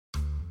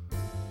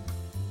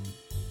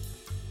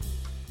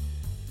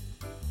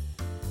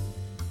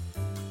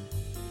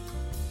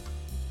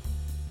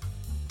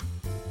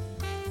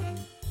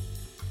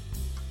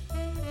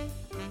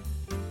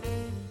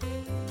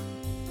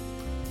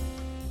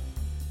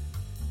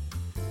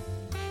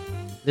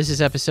This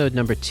is episode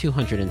number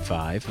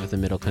 205 of the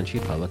Middle Country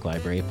Public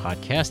Library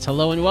podcast.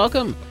 Hello and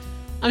welcome.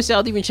 I'm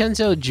Sal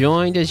DiVincenzo,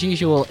 joined as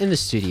usual in the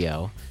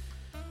studio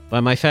by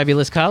my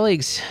fabulous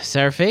colleagues,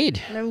 Sarah Fade.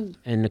 Hello.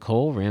 And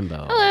Nicole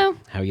Rambo. Hello.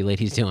 How are you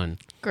ladies doing?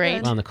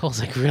 Great. Well, Nicole's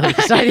like really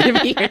excited to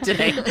be here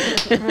today.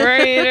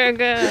 Ready to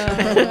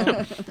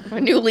go. A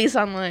new lease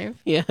on life.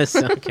 Yes,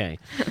 okay.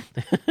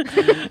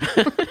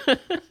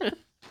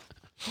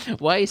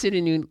 Why is it a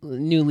new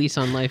lease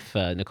on life,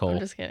 Nicole? I'm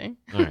just kidding.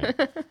 All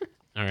right.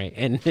 All right.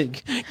 And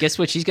guess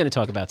what she's going to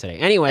talk about today?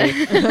 Anyway,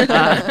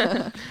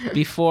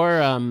 before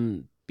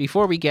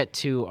we get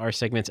to our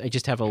segments, I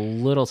just have a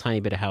little tiny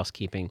bit of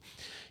housekeeping.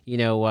 You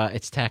know,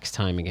 it's tax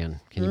time again.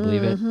 Can you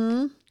believe it?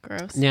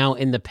 Gross. Now,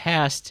 in the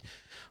past,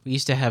 we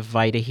used to have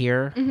VITA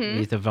here. Mm-hmm. We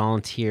used to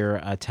volunteer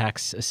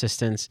tax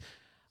assistance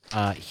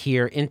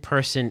here in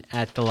person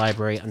at the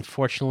library.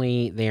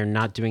 Unfortunately, they are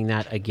not doing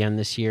that again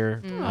this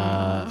year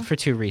for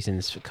two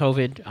reasons.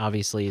 COVID,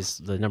 obviously, is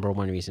the number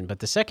one reason. But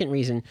the second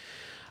reason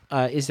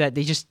is that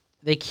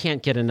they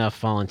can't get enough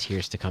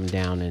volunteers to come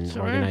down and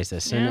organize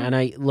this. Yeah. And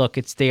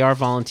they are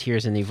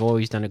volunteers and they've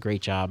always done a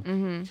great job.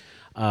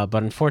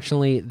 But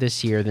unfortunately,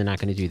 this year, they're not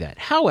going to do that.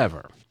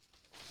 However,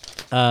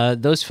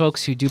 those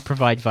folks who do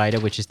provide VITA,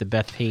 which is the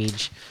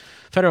Bethpage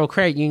Federal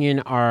Credit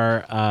Union,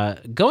 are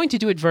going to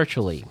do it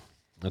virtually.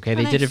 Okay,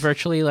 they did it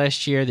virtually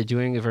last year. They're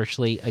doing it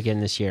virtually again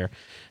this year.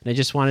 And I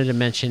just wanted to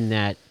mention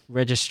that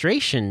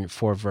registration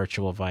for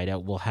virtual VITA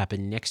will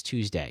happen next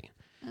Tuesday,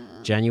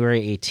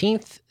 January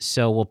 18th.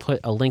 So we'll put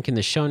a link in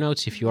the show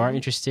notes if you are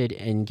interested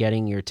in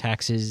getting your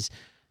taxes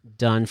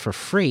done for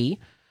free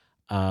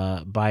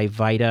by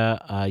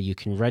VITA. You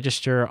can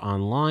register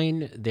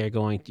online. You're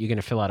going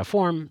to fill out a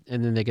form,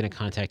 and then they're going to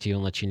contact you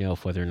and let you know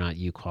whether or not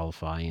you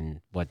qualify and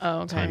what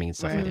timing and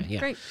stuff like that. Yeah.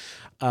 Great.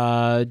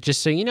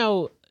 Just so you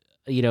know,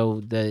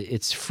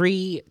 it's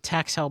free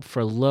tax help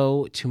for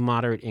low to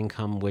moderate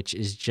income, which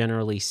is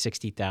generally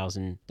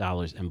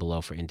 $60,000 and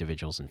below for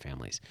individuals and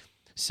families.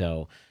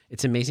 So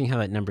it's amazing how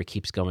that number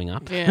keeps going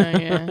up.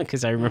 Yeah.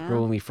 Because I remember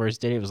when we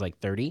first did it, it was like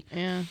 30.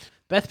 Yeah.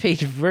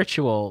 Bethpage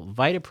virtual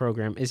VITA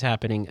program is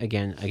happening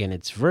again. Again,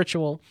 it's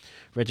virtual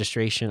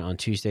registration on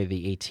Tuesday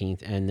the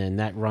 18th, and then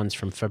that runs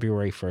from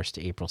February 1st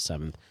to April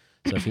 7th.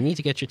 So if you need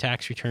to get your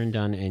tax return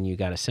done and you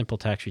got a simple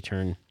tax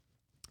return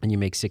and you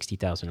make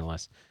 $60,000 or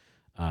less,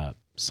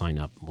 sign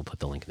up. We'll put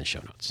the link in the show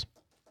notes.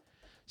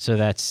 So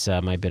that's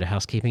my bit of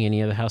housekeeping.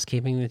 Any other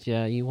housekeeping that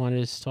you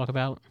wanted to talk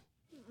about?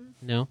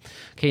 No?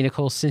 Okay,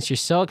 Nicole, since you're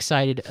so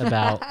excited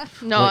about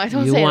No, what I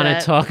don't you say want to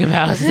that. talk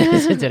about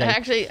today.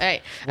 Actually,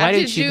 I Why have to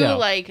didn't you do go?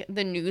 like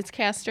the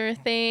newscaster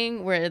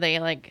thing where they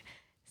like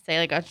say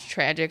like a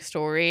tragic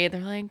story.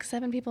 They're like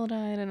 7 people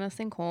died in a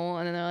sinkhole,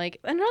 and then they're like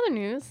another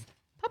news.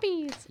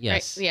 Puppies.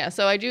 Yes. Right. Yeah.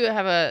 So I do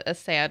have a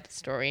sad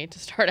story to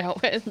start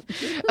out with.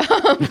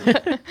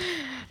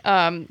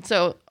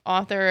 So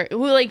author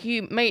who like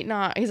you might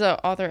not, he's an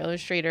author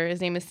illustrator.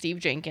 His name is Steve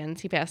Jenkins.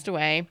 He passed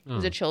away.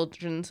 He's a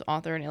children's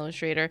author and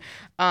illustrator.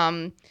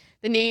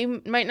 The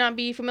name might not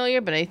be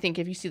familiar, but I think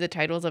if you see the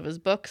titles of his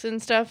books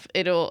and stuff,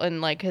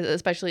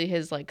 especially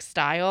his like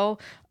style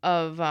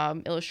of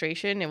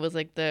illustration, it was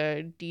like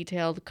the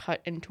detailed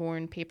cut and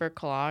torn paper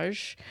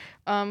collage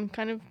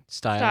kind of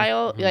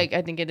style. Mm-hmm. Like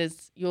I think it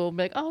is. You'll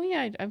be like, oh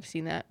yeah, I've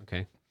seen that.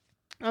 Okay.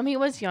 He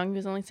was young. He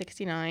was only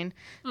 69,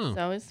 so it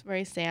was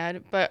very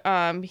sad. But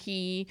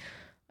he,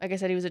 like I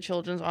said, he was a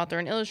children's author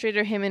and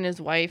illustrator. Him and his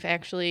wife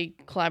actually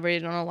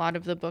collaborated on a lot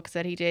of the books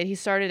that he did. He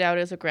started out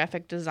as a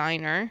graphic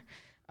designer.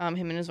 Him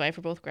and his wife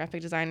were both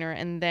graphic designer,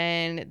 and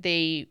then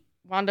they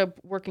wound up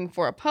working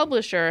for a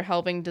publisher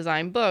helping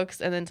design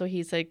books. And then so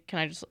he's like, "Can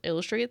I just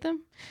illustrate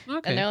them?"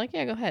 Okay. And they're like,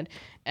 "Yeah, go ahead."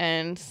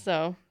 And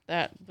so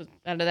that was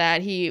out of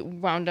that, he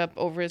wound up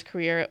over his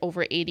career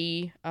over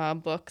 80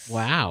 books.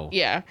 Wow.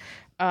 Yeah.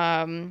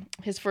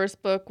 His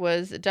first book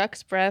was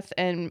Duck's Breath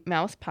and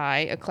Mouse Pie,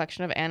 a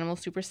collection of animal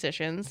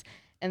superstitions.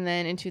 And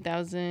then in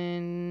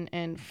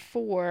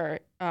 2004,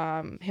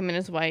 him and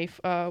his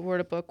wife wrote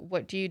a book,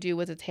 What Do You Do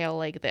With a Tail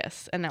Like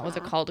This? And that was a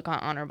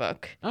Caldecott honor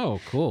book.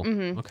 Oh, cool.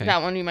 Mm-hmm. Okay.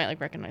 That one you might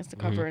like recognize the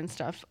cover and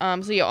stuff.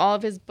 So yeah, all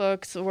of his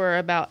books were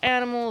about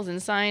animals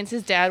and science.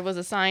 His dad was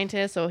a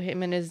scientist, so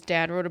him and his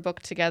dad wrote a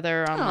book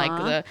together on like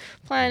the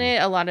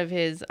planet. A lot of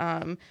his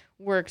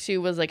work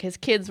too was like his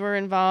kids were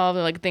involved,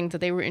 or, like things that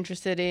they were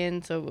interested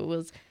in. So it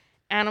was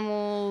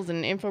animals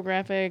and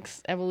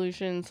infographics,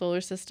 evolution, solar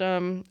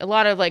system, a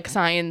lot of like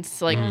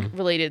science like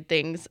related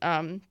things.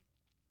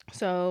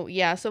 So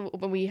yeah, so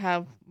we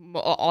have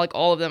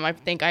all of them. I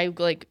think I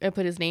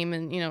put his name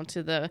in,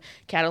 to the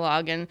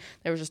catalog, and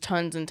there was just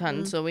tons and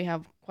tons. So we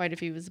have quite a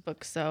few of his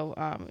books. So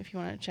if you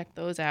want to check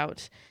those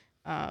out,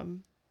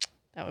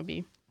 that would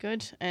be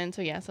good. And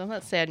so yeah, so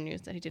that's sad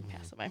news that he did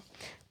pass away,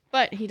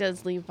 but he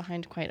does leave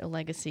behind quite a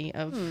legacy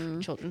of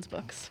children's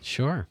books.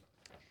 Sure.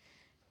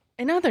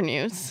 In other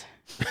news,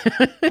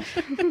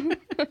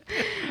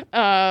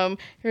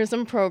 Here's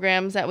some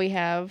programs that we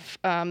have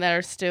that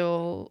are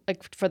still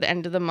like for the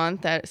end of the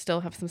month that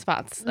still have some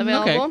spots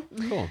available.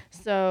 Okay, cool.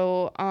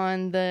 So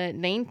on the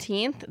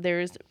 19th,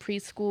 there's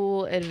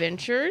Preschool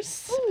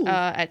Adventures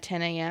at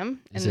 10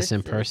 a.m. Is this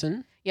in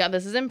person? Yeah,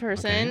 this is in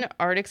person. Okay.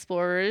 Art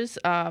Explorers.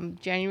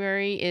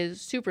 January is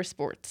Super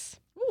Sports.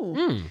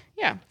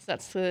 Yeah, so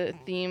that's the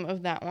theme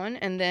of that one.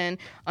 And then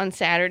on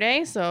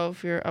Saturday, so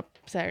if you're up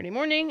Saturday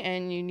morning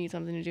and you need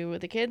something to do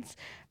with the kids,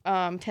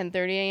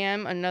 10:30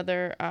 a.m.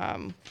 Another.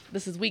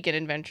 This is Weekend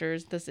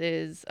Adventures. This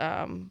is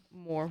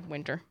more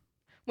winter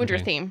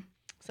theme.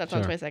 So that's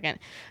on the 22nd.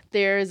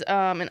 There's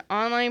an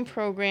online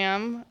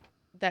program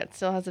that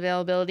still has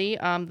availability.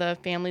 The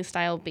Family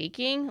Style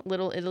Baking,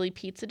 Little Italy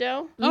Pizza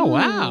Dough. Oh,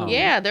 wow.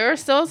 Yeah, there are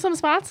still some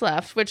spots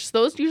left, which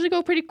those usually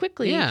go pretty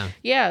quickly. Yeah.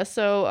 Yeah,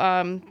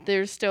 so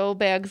there's still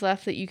bags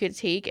left that you could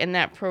take, and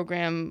that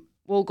program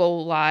will go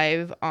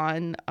live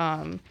on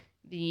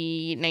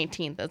the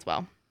 19th as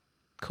well.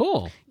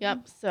 Cool.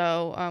 Yep,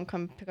 so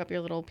come pick up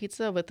your little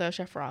pizza with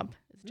Chef Rob.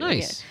 Is doing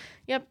Nice. it.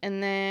 Yep,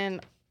 and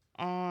then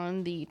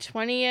on the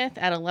 20th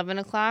at 11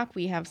 o'clock,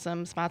 we have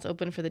some spots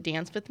open for the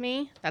Dance With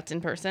Me. That's in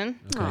person.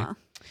 Okay.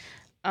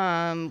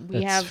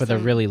 We That's have for the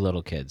really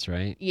little kids,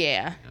 right?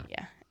 Yeah.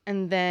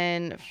 And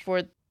then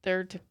for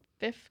 3rd to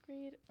 5th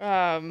grade,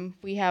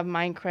 we have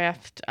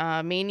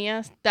Minecraft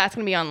Mania. That's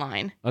going to be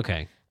online.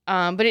 Okay.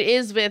 But it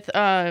is with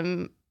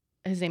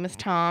his name is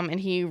Tom, and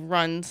he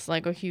runs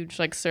like a huge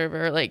like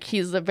server. Like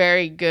he's a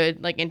very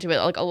good like into it.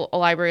 Like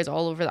libraries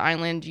all over the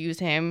island use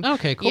him.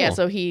 Okay, cool. Yeah,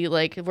 so he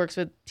like works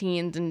with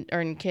teens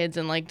and kids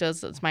and like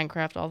does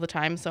Minecraft all the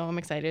time. So I'm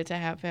excited to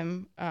have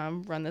him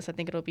run this. I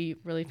think it'll be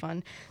really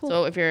fun. Cool.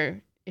 So if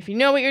you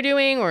know what you're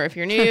doing or if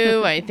you're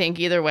new, I think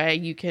either way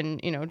you can,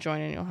 join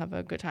and you'll have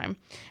a good time.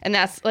 And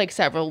that's like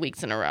several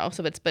weeks in a row.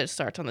 So it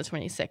starts on the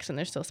 26th and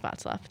there's still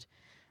spots left.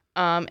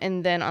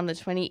 And then on the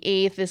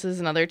 28th, this is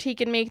another take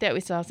and make that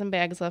we still have some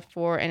bags left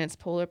for, and it's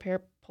Polar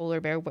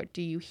Bear, What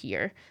Do You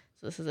Hear?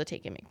 So this is a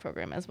take and make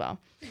program as well.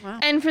 Wow.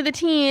 And for the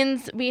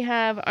teens, we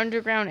have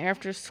Underground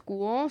After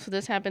School. So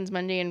this happens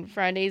Monday and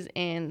Fridays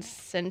in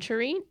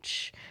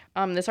Centureach.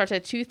 This starts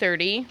at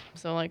 2:30,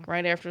 so like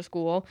right after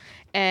school.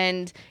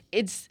 And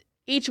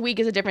each week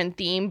is a different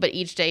theme, but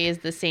each day is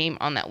the same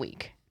on that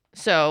week.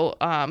 So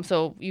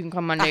you can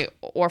come Monday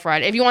or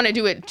Friday. If you want to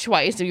do it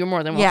twice, you're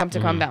more than welcome to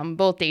come down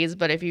both days.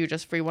 But if you're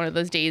just free one of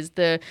those days,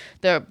 the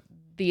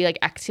like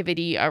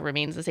activity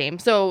remains the same.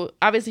 So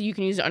obviously you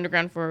can use the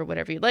Underground for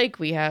whatever you like.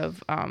 We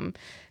have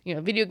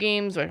video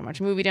games, or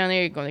watch a movie down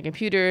there. You go on the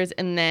computers,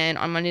 and then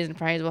on Mondays and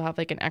Fridays we'll have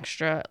like an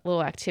extra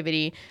little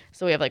activity.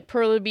 So we have like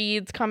perler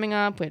beads coming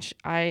up, which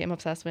I am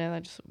obsessed with.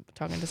 I just was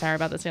talking to Sarah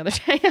about this the other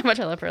day. How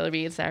much I love perler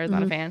beads. Sarah's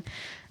not a fan.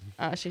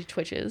 She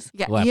twitches.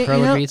 Yeah, what,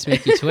 perler beads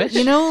make you twitch?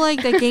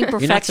 Like that game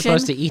Perfection. You're not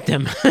supposed to eat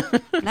them.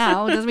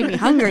 No, it doesn't make me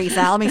hungry,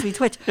 Sal. It makes me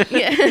twitch.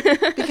 Yeah.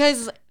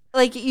 Because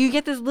like you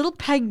get this little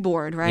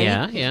pegboard, right?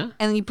 Yeah. And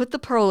then you put the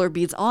perler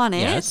beads on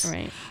it. Yes.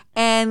 Right.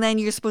 And then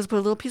you're supposed to put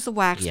a little piece of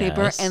wax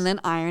paper and then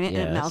iron it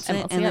and it melts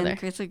it. And then it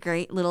creates a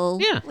great little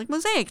like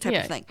mosaic type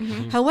of thing.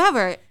 Mm-hmm.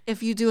 However,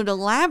 if you do an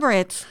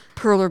elaborate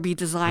perler bead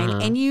design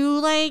and you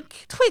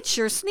like twitch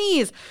or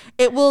sneeze,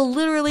 it will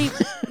literally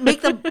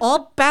make them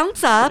all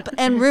bounce up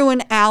and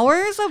ruin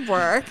hours of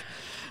work,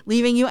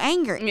 leaving you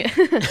angry.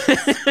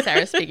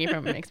 Sarah's speaking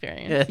from an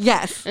experience.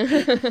 Yes.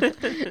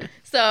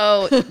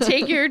 So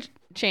take your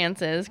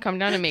chances. Come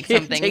down and make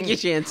something. Take your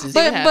chances.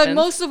 But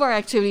most of our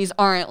activities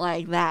aren't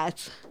like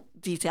that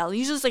detailed.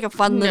 Usually it's like a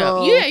fun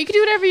little you can do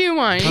whatever you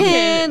want.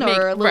 pin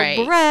or a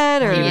little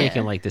bread or you're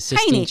making like the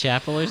Sistine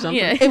Chapel or something.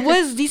 Yeah. It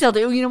was detailed.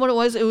 You know what it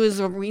was? It was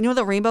the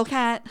rainbow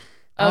cat.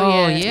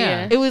 Oh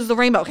yeah. It was the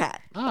rainbow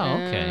cat. Oh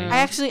okay.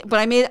 I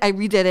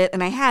redid it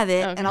and I had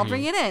it and I'll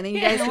bring it in and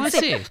you guys can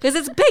see because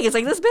it's big. It's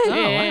like this big.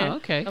 Oh wow.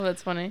 Okay. Oh,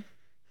 that's funny.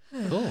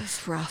 Cool.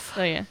 It's rough.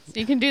 Oh yeah, so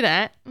you can do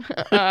that.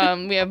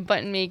 We have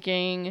button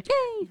making,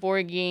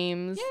 board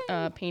games,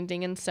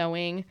 painting and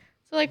sewing.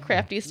 So like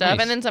crafty stuff.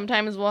 Nice. And then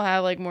sometimes we'll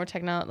have like more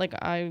technology. Like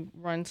I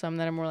run some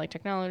that are more like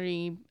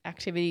technology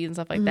activities and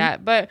stuff like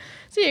that. But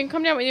so you can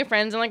come down with your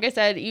friends. And like I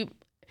said, even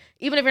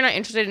if you're not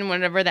interested in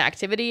whatever the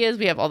activity is,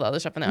 we have all the other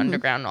stuff in the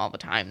underground all the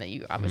time that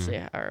you obviously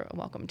are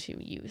welcome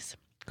to use.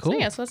 Cool.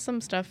 So so that's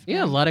some stuff.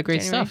 Yeah, a lot of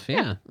great January. stuff.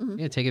 Yeah.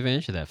 Yeah, take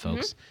advantage of that,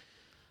 folks.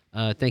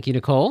 Thank you,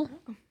 Nicole.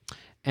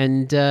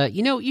 And,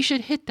 you should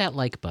hit that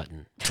like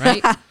button,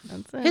 right?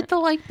 That's it. Hit the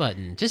like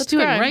button. Just do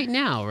it right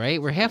now, right?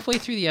 We're halfway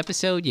through the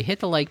episode. You hit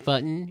the like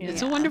button. Yeah.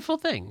 It's a wonderful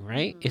thing,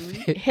 right?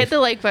 Hit the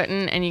like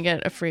button and you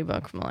get a free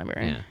book from the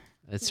library. Yeah,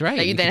 that's right.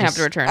 That you then have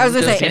to return. I was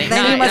going to say,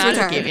 then you must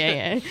return.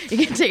 Yeah.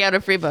 You can take out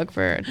a free book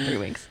for 3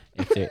 weeks.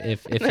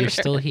 If you're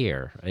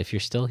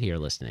still here,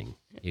 listening,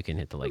 you can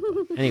hit the like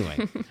button.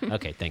 Anyway,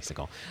 okay, thanks,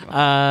 Nicole.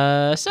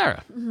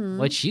 Sarah,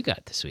 what you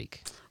got this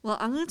week? Well,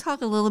 I'm going to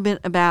talk a little bit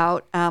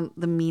about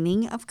the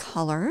meaning of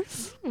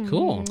colors.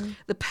 Cool.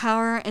 The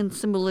power and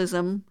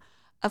symbolism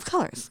of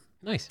colors.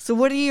 Nice. So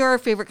what are your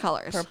favorite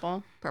colors?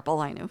 Purple. Purple,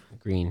 I know.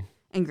 Green.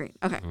 And green.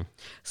 Okay.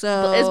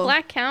 So is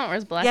black count or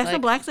is black? Yes, the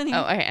black's in here.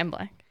 Oh, okay, and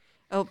black.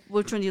 Oh,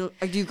 which one do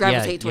you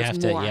gravitate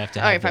towards more? You have to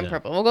all right, fine,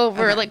 purple. We'll go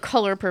for like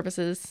color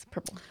purposes.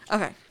 Purple.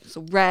 Okay,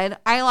 so red.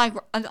 I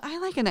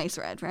like a nice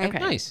red, right? Okay,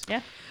 nice.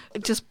 Yeah.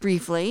 Just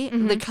briefly,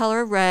 the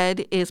color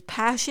red is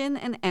passion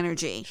and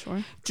energy.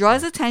 Sure.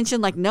 Draws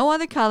attention like no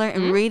other color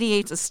and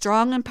radiates a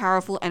strong and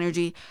powerful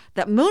energy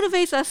that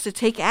motivates us to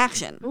take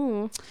action.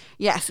 Ooh.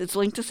 Yes, it's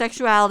linked to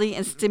sexuality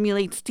and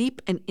stimulates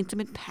deep and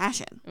intimate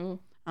passion. Ooh.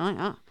 Oh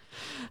yeah.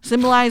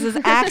 Symbolizes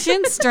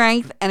action,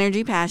 strength,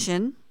 energy,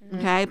 passion.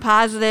 Okay,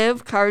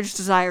 positive, courage,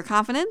 desire,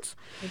 confidence.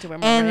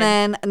 And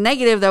then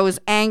negative, though, is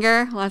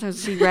anger. A lot of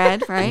times see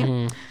red,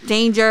 right?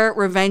 Danger,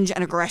 revenge,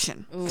 and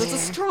aggression. Ooh. So it's a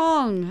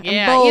strong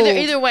and bold.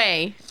 Either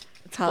way.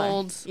 It's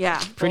bold. Yeah.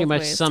 Pretty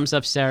much sums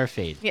up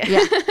Seraphine.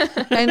 Yeah.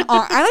 And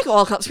I like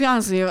all colors, to be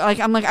honest with you.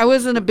 I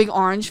was in a big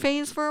orange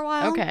phase for a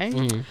while. Okay.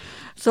 Mm-hmm.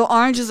 So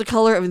orange is a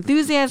color of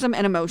enthusiasm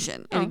and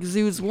emotion. It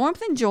exudes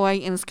warmth and joy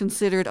and is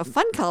considered a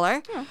fun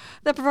color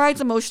that provides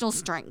emotional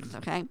strength,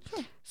 okay?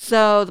 Sure.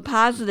 So the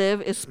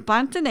positive is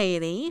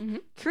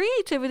spontaneity,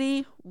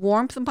 creativity,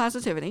 warmth, and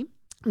positivity.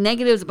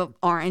 Negatives of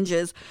orange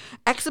is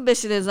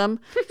exhibitionism,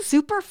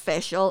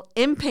 superficial,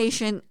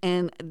 impatient,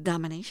 and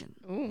domination.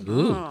 Ooh.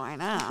 Oh, I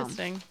know.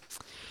 Interesting.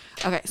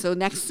 Okay, so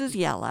next is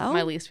yellow.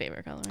 My least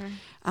favorite color.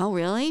 Oh,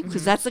 really?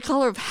 Because that's the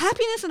color of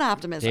happiness and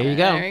optimism. There you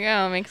go. There you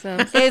go. Makes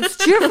sense. It's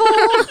cheerful.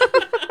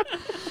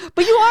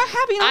 But you are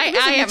happy and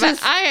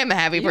optimistic. I am a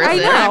happy person. I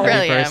know. I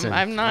really am.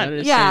 I'm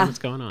not. Yeah. What's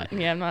going on?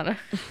 Yeah, I'm not a...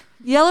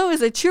 Yellow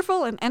is a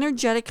cheerful and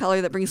energetic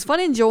color that brings fun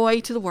and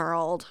joy to the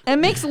world. It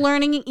makes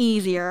learning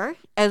easier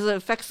as it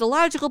affects the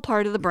logical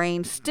part of the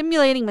brain,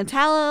 stimulating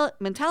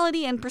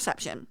mentality and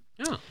perception.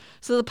 Oh.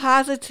 So the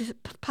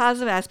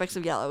positive aspects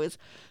of yellow is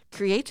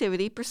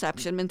creativity,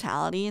 perception,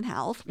 mentality, and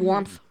health.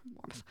 Warmth.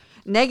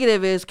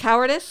 Negative is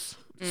cowardice,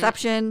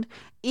 deception,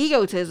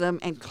 egotism,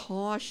 and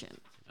caution.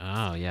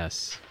 Oh,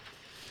 yes.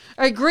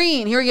 All right,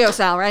 green. Here we go,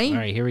 Sal. Ready? All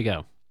right, here we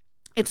go.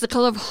 It's the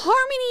color of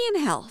harmony and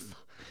health.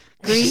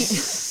 Green.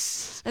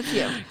 That's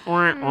you.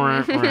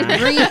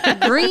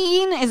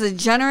 Green is a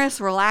generous,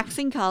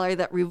 relaxing color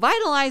that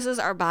revitalizes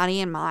our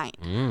body and mind.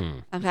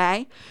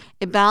 Okay?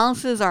 It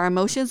balances our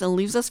emotions and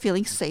leaves us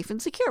feeling safe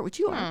and secure, which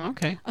you are.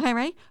 Okay. Okay,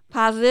 right?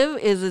 Positive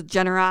is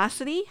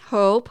generosity,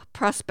 hope,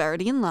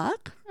 prosperity, and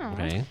luck.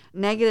 Okay.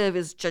 Negative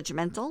is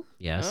judgmental.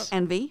 Yes.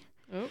 Envy.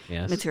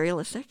 Yes.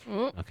 Materialistic.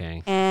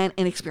 Okay. And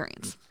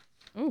inexperience.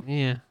 Ooh.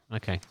 Yeah.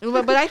 Okay.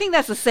 But I think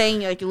that's the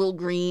saying, like a little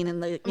green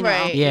and the, you know.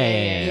 Right.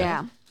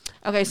 Yeah.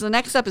 Okay, so the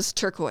next up is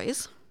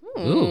turquoise.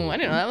 Ooh, I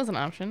didn't know that was an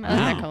option. I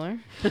like that color.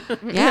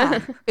 Yeah.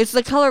 It's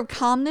the color of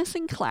calmness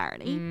and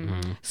clarity.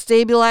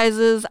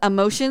 Stabilizes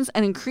emotions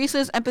and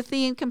increases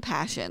empathy and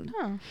compassion.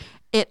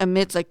 It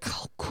emits a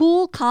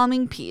cool,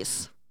 calming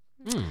peace.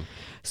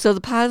 So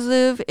the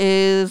positive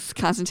is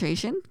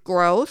concentration,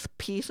 growth,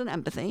 peace, and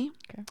empathy.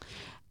 Okay.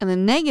 And the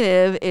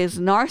negative is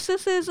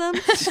narcissism,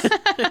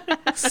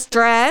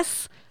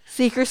 stress,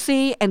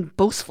 secrecy, and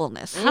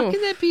boastfulness. How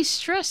can that be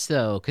stress,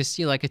 though? Because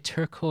you're like a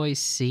turquoise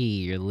sea.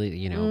 You're,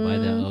 by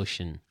the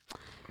ocean.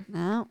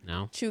 No.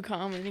 Too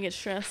calm and you get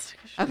stressed.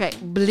 Okay,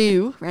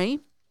 blue, right?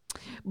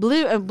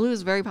 Blue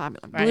is very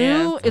popular.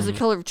 Blue is a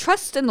color of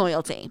trust and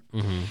loyalty.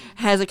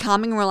 Has a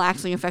calming and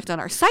relaxing effect on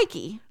our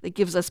psyche that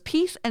gives us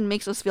peace and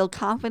makes us feel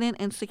confident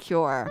and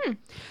secure.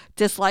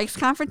 Dislikes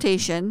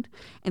confrontation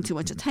and too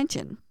much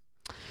attention.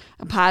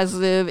 A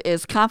positive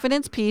is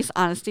confidence, peace,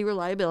 honesty,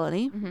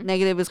 reliability.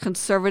 Negative is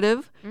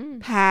conservative,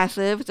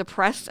 passive,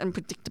 depressed, and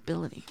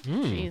predictability.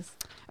 Jeez.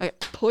 Okay,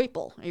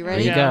 purple. Are you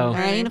ready? There you go. All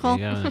right, Nicole?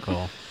 There you go,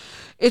 Nicole.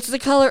 It's the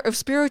color of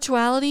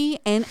spirituality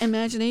and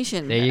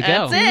imagination. There you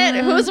go. That's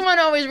it. Who's the one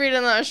always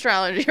reading the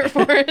astrology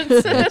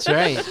reports? That's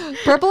right.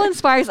 Purple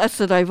inspires us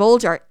to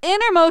divulge our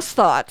innermost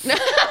thoughts.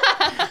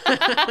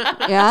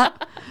 Yeah.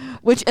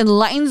 Which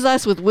enlightens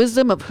us with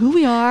wisdom of who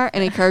we are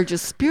and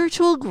encourages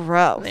spiritual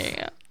growth. There you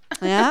go.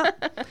 Yeah.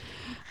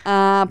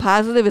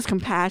 Positive is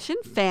compassion,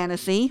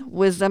 fantasy,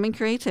 wisdom, and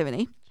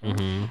creativity.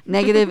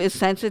 Negative is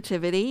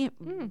sensitivity,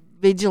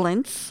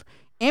 vigilance,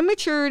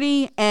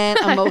 immaturity, and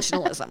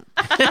emotionalism.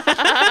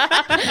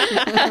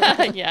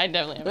 Yeah, I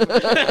definitely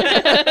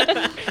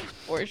am.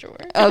 For sure.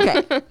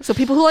 Okay. So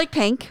people who like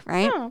pink,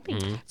 right? Oh,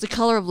 pink. It's a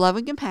color of love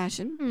and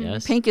compassion.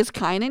 Yes. Pink is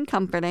kind and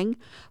comforting,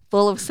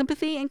 full of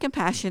sympathy and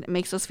compassion. It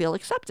makes us feel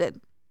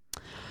accepted.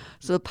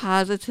 So the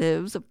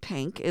positives of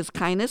pink is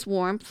kindness,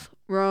 warmth,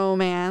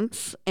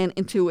 romance, and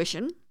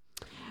intuition.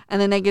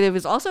 And the negative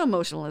is also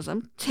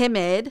emotionalism,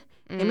 timid,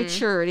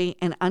 immaturity,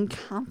 and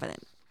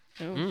unconfident.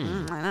 I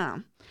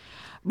know.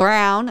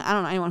 Brown, I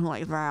don't know anyone who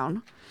likes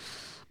brown.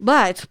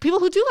 But people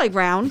who do like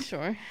brown,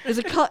 sure,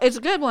 it's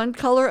a good one.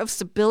 Color of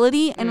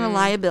stability and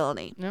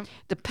reliability. Yep.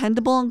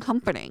 Dependable and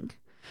comforting.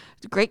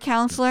 It's a great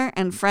counselor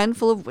and friend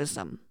full of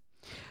wisdom.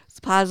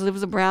 The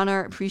positives of brown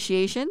are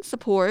appreciation,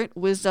 support,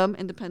 wisdom,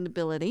 and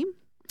dependability.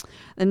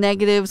 The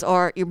negatives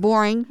are you're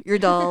boring, you're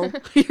dull,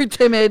 you're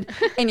timid,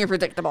 and you're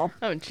predictable.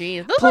 Oh,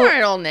 geez. Those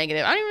aren't all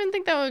negative. I don't even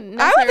think that would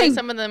necessarily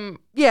some of them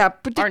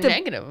are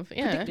negative.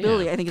 Yeah.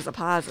 Predictability, I think, is a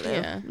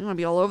positive. Yeah. You want to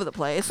be all over the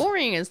place.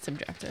 Boring is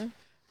subjective.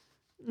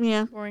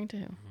 Yeah. Boring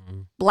too.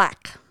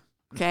 Black.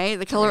 Okay,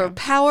 the color of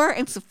power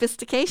and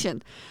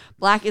sophistication.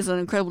 Black is an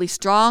incredibly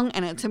strong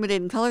and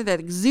intimidating color that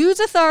exudes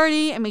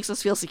authority and makes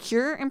us feel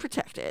secure and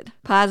protected.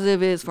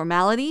 Positive is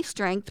formality,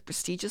 strength,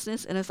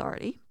 prestigiousness, and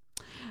authority.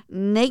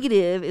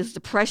 Negative is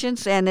depression,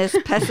 sadness,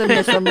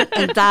 pessimism,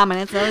 and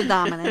dominance. Another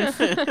dominance.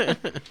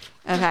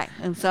 Okay,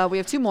 and so we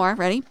have 2 more.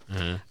 Ready?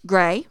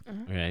 Gray.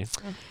 Okay.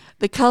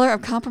 The color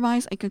of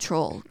compromise and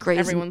control. Gray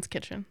Everyone's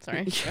kitchen.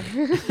 Sorry.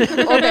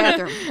 Or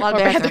bathroom. A lot of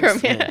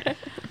bathrooms. Yeah.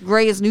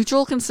 Gray is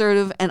neutral,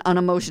 conservative, and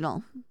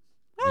unemotional.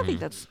 I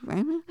think that's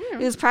right.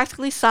 It is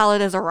practically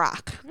solid as a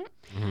rock.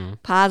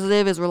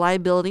 Positive is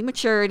reliability,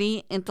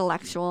 maturity,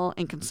 intellectual,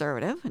 and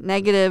conservative.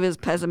 Negative is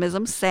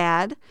pessimism,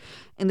 sad,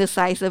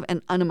 indecisive,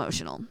 and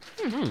unemotional.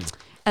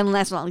 And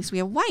last but not least, we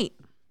have white,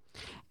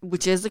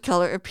 which is the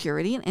color of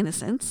purity and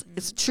innocence.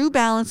 It's a true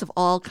balance of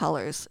all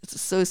colors. It's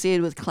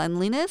associated with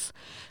cleanliness,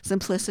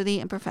 simplicity,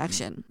 and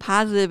perfection.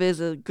 Positive is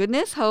a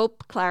goodness,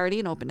 hope, clarity,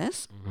 and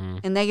openness.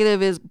 And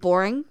negative is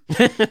boring.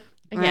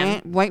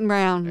 Right? White and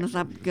brown. That's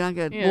not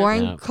good. Yeah.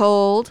 Boring,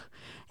 cold,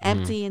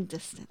 empty, and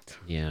distant.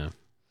 Yeah.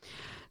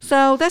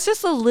 So that's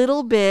just a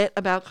little bit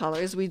about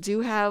colors. We do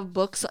have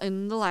books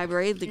in the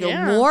library that go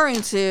more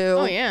into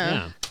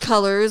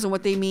colors and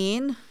what they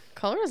mean.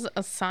 Color is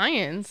a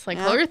science, like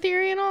color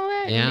theory and all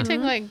that. Yeah. You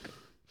take like a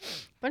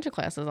bunch of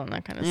classes on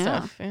that kind of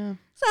stuff. Yeah.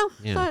 So,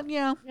 but,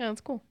 yeah,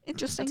 that's cool.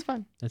 Interesting. That's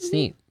fun. That's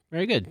neat.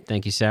 Very good.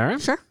 Thank you, Sarah.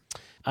 Sure.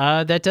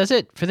 That does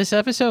it for this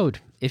episode.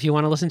 If you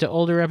want to listen to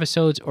older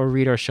episodes or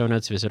read our show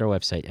notes, visit our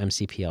website,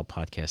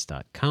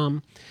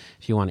 mcplpodcast.com.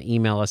 If you want to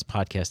email us,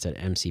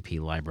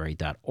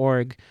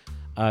 podcast@mcplibrary.org.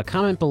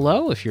 Comment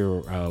below if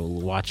you're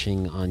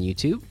watching on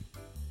YouTube.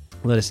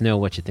 Let us know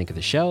what you think of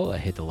the show.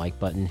 Hit the like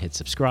button, hit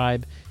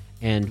subscribe.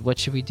 And what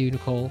should we do,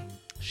 Nicole?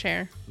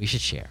 Share. We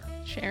should share.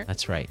 Share.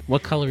 That's right.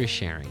 What color is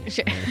sharing?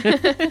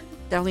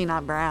 Definitely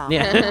not brown.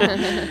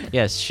 Yeah.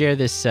 Yes, share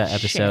this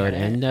episode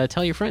and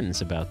tell your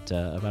friends about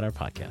our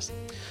podcast.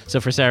 So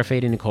for Sarah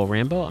Fade and Nicole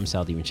Rambo, I'm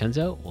Sal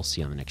DiVincenzo. We'll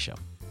see you on the next show.